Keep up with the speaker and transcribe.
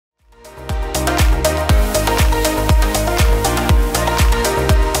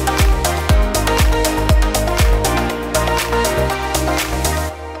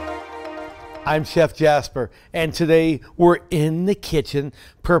I'm Chef Jasper, and today we're in the kitchen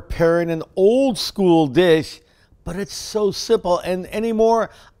preparing an old school dish, but it's so simple. And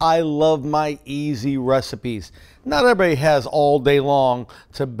anymore, I love my easy recipes. Not everybody has all day long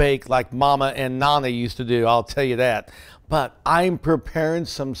to bake like Mama and Nana used to do, I'll tell you that. But I'm preparing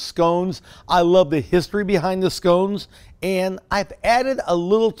some scones. I love the history behind the scones, and I've added a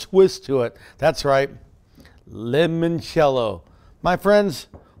little twist to it. That's right, limoncello. My friends,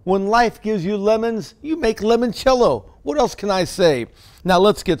 when life gives you lemons, you make limoncello. What else can I say? Now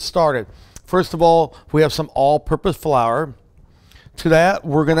let's get started. First of all, we have some all-purpose flour. To that,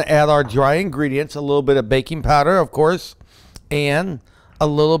 we're going to add our dry ingredients, a little bit of baking powder, of course, and a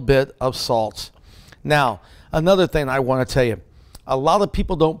little bit of salt. Now, another thing I want to tell you, a lot of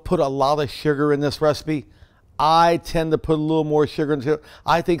people don't put a lot of sugar in this recipe. I tend to put a little more sugar into it.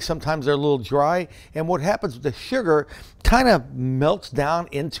 I think sometimes they're a little dry, and what happens with the sugar kind of melts down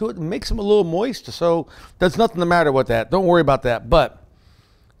into it and makes them a little moist, so there's nothing the matter with that. Don't worry about that. But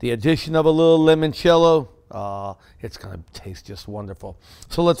the addition of a little limoncello, it's going to taste just wonderful.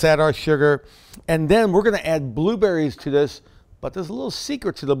 So let's add our sugar, and then we're going to add blueberries to this, but there's a little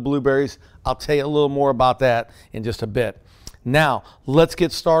secret to the blueberries. I'll tell you a little more about that in just a bit. Now, let's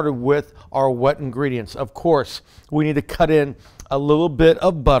get started with our wet ingredients. Of course, we need to cut in a little bit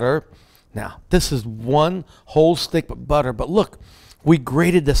of butter. Now, this is one whole stick of butter, but look, we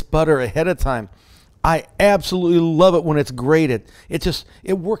grated this butter ahead of time. I absolutely love it when it's grated.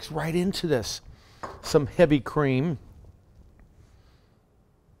 It works right into this. Some heavy cream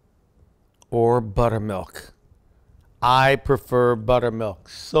or buttermilk. I prefer buttermilk,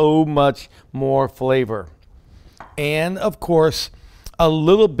 so much more flavor. And of course, a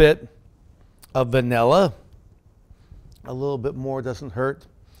little bit of vanilla. A little bit more doesn't hurt.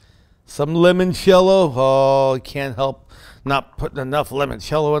 Some limoncello. Oh, you can't help not putting enough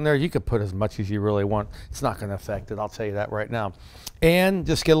limoncello in there. You could put as much as you really want. It's not going to affect it. I'll tell you that right now. And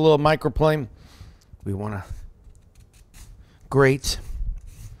just get a little microplane. We want to grate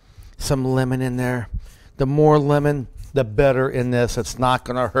some lemon in there. The more lemon, the better in this. It's not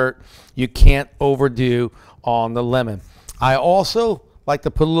going to hurt. You can't overdo on the lemon. I also like to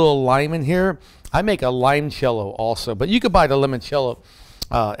put a little lime in here. I make a limoncello also, but you could buy the limoncello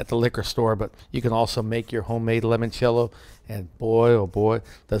at the liquor store, but you can also make your homemade limoncello, and boy, oh boy,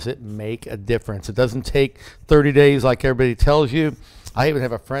 does it make a difference. It doesn't take 30 days like everybody tells you. I even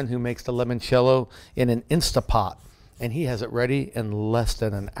have a friend who makes the limoncello in an Instapot, and he has it ready in less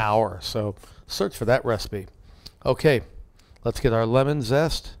than an hour, so search for that recipe. Okay, let's get our lemon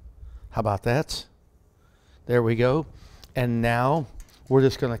zest. How about that? There we go. And now we're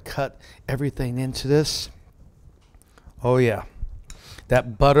just going to cut everything into this. Oh yeah,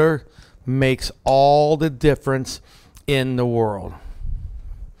 that butter makes all the difference in the world.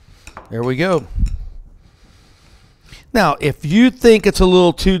 There we go. Now, if you think it's a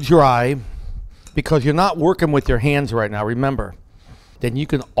little too dry because you're not working with your hands right now, remember, then you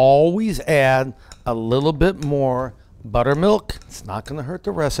can always add a little bit more buttermilk. It's not going to hurt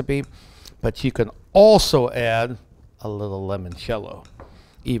the recipe, but you can also add a little limoncello,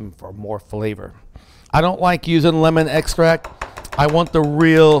 even for more flavor. I don't like using lemon extract. I want the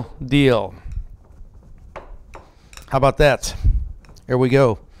real deal. How about that? Here we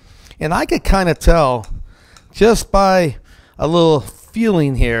go. And I could kind of tell just by a little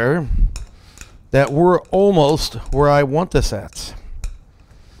feeling here that we're almost where I want this at.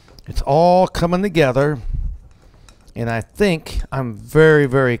 It's all coming together, and I think I'm very,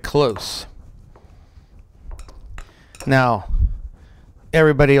 very close. Now,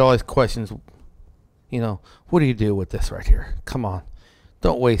 everybody always questions, you know, what do you do with this right here? Come on,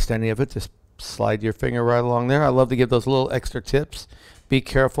 don't waste any of it. Just slide your finger right along there. I love to give those little extra tips. Be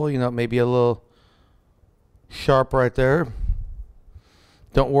careful, you know, maybe a little sharp right there.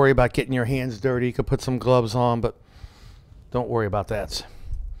 Don't worry about getting your hands dirty. You could put some gloves on, but don't worry about that.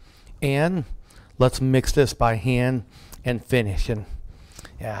 And let's mix this by hand and finish. And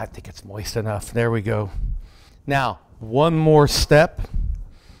yeah, I think it's moist enough. There we go. Now, one more step.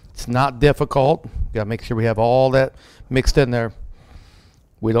 It's not difficult. Got to make sure we have all that mixed in there.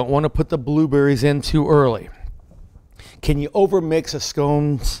 We don't want to put the blueberries in too early. Can you overmix a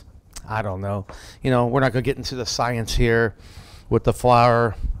scones? I don't know. You know, we're not going to get into the science here with the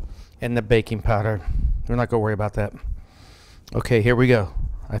flour and the baking powder. We're not going to worry about that. Okay, here we go.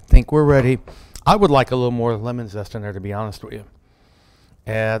 I think we're ready. I would like a little more lemon zest in there, to be honest with you.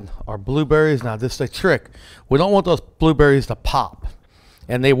 Add our blueberries. Now, this is a trick. We don't want those blueberries to pop,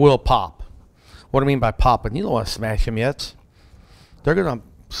 and they will pop. What I mean by popping, you don't want to smash them yet. They're going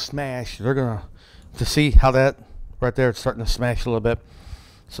to smash. They're going to see how that right there, it's starting to smash a little bit.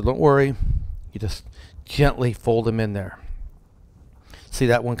 So don't worry. You just gently fold them in there. See,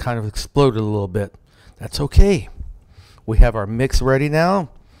 that one kind of exploded a little bit. That's okay. We have our mix ready now,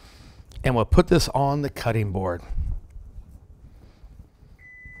 and we'll put this on the cutting board.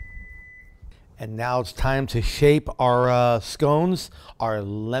 And now it's time to shape our scones, our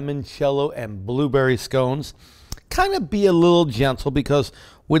limoncello and blueberry scones. Kind of be a little gentle because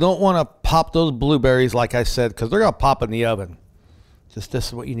we don't want to pop those blueberries, like I said, because they're going to pop in the oven. Just this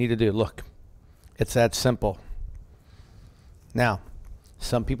is what you need to do. Look, it's that simple. Now,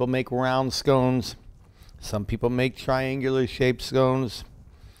 some people make round scones. Some people make triangular shaped scones.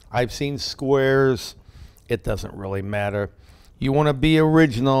 I've seen squares. It doesn't really matter. You want to be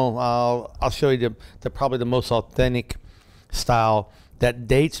original. I'll show you probably the most authentic style that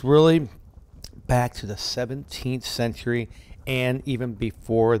dates really back to the 17th century and even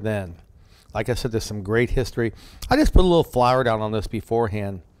before then. Like I said, there's some great history. I just put a little flour down on this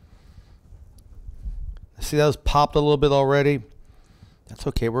beforehand. See, those popped a little bit already. That's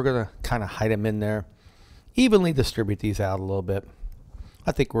okay. We're going to kind of hide them in there. Evenly distribute these out a little bit.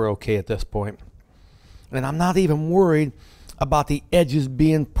 I think we're okay at this point. And I'm not even worried about the edges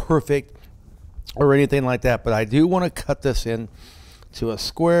being perfect or anything like that, but I do want to cut this in to a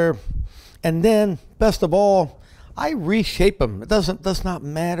square. And then, best of all, I reshape them. It does not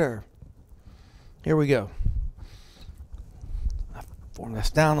matter. Here we go. I form this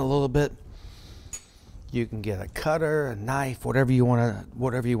down a little bit. You can get a cutter, a knife, whatever you want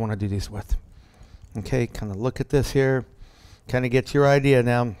to do these with. Okay, kind of look at this here. Kind of get your idea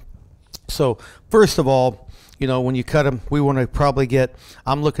now. So, first of all, you know, when you cut them, we want to probably get,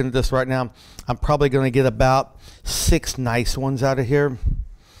 I'm looking at this right now, I'm probably going to get about 6 nice ones out of here.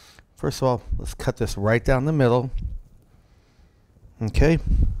 First of all, let's cut this right down the middle. Okay.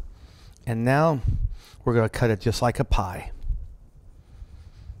 And now we're going to cut it just like a pie.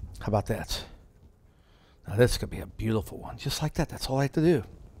 How about that? Now this is going to be a beautiful one. Just like that. That's all I have to do.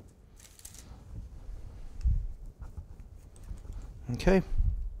 Okay.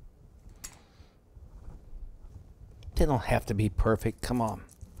 They don't have to be perfect. Come on.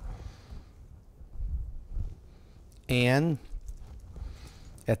 And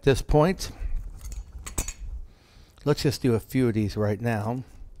at this point, let's just do a few of these right now.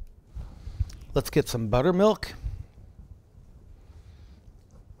 Let's get some buttermilk.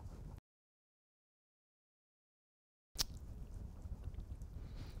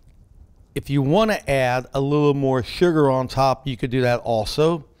 If you want to add a little more sugar on top, you could do that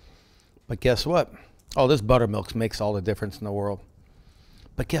also. But guess what? Oh, this buttermilk makes all the difference in the world.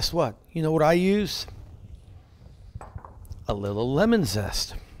 But guess what? You know what I use? A little lemon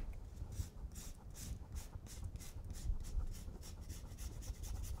zest.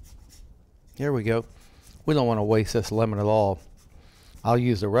 Here we go. We don't want to waste this lemon at all. I'll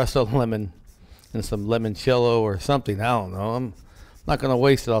use the rest of the lemon in some limoncello or something. I don't know. I'm not going to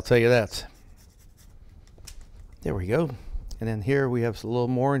waste it, I'll tell you that. There we go. And then here we have a little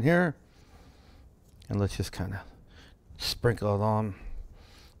more in here. And let's just kind of sprinkle it on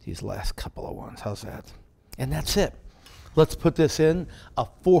these last couple of ones. How's that? And that's it. Let's put this in a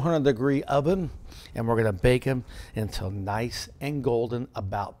 400-degree oven, and we're going to bake them until nice and golden,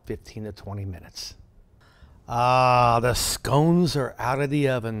 about 15 to 20 minutes. Ah, the scones are out of the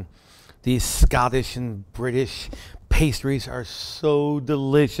oven. These Scottish and British pastries are so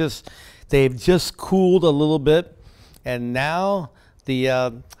delicious. They've just cooled a little bit, and now the,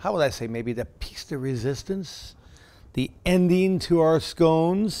 how would I say, maybe the piece de resistance, the ending to our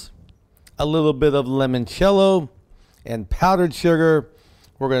scones, a little bit of limoncello and powdered sugar.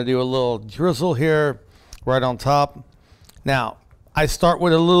 We're going to do a little drizzle here right on top. Now, I start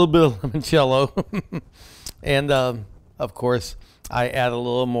with a little bit of limoncello, and of course, I add a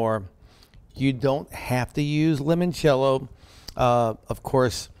little more. You don't have to use limoncello. Of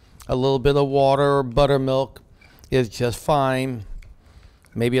course, a little bit of water or buttermilk is just fine.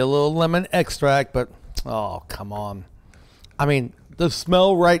 Maybe a little lemon extract, but oh, come on. I mean, the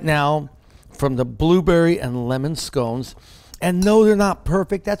smell right now from the blueberry and lemon scones, and no, they're not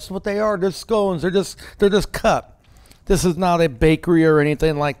perfect. That's what they are. They're scones. They're just cut. This is not a bakery or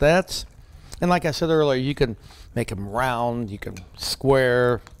anything like that. And like I said earlier, you can make them round, you can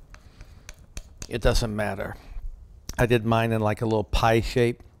square. It doesn't matter. I did mine in like a little pie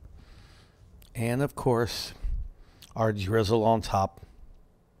shape. And of course, our drizzle on top.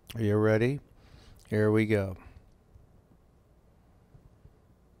 Are you ready? Here we go.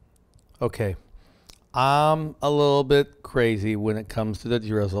 Okay, I'm a little bit crazy when it comes to the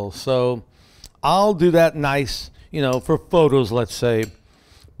drizzle, so I'll do that nice, you know, for photos, let's say.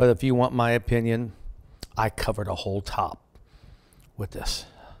 But if you want my opinion, I cover the whole top with this.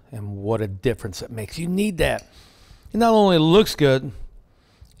 And what a difference it makes. You need that. It not only looks good,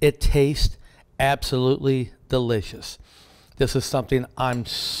 it tastes absolutely delicious. This is something I'm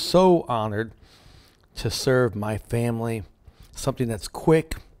so honored to serve my family. Something that's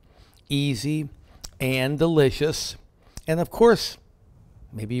quick, easy, and delicious. And of course,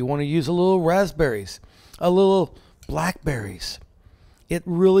 maybe you want to use a little raspberries, a little blackberries. It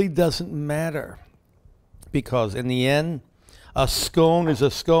really doesn't matter, because in the end, a scone is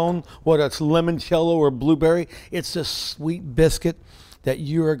a scone, whether it's limoncello or blueberry. It's a sweet biscuit that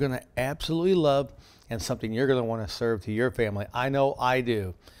you are going to absolutely love, and something you're going to want to serve to your family. I know I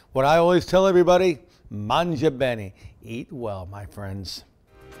do. What I always tell everybody, mangia bene. Eat well, my friends.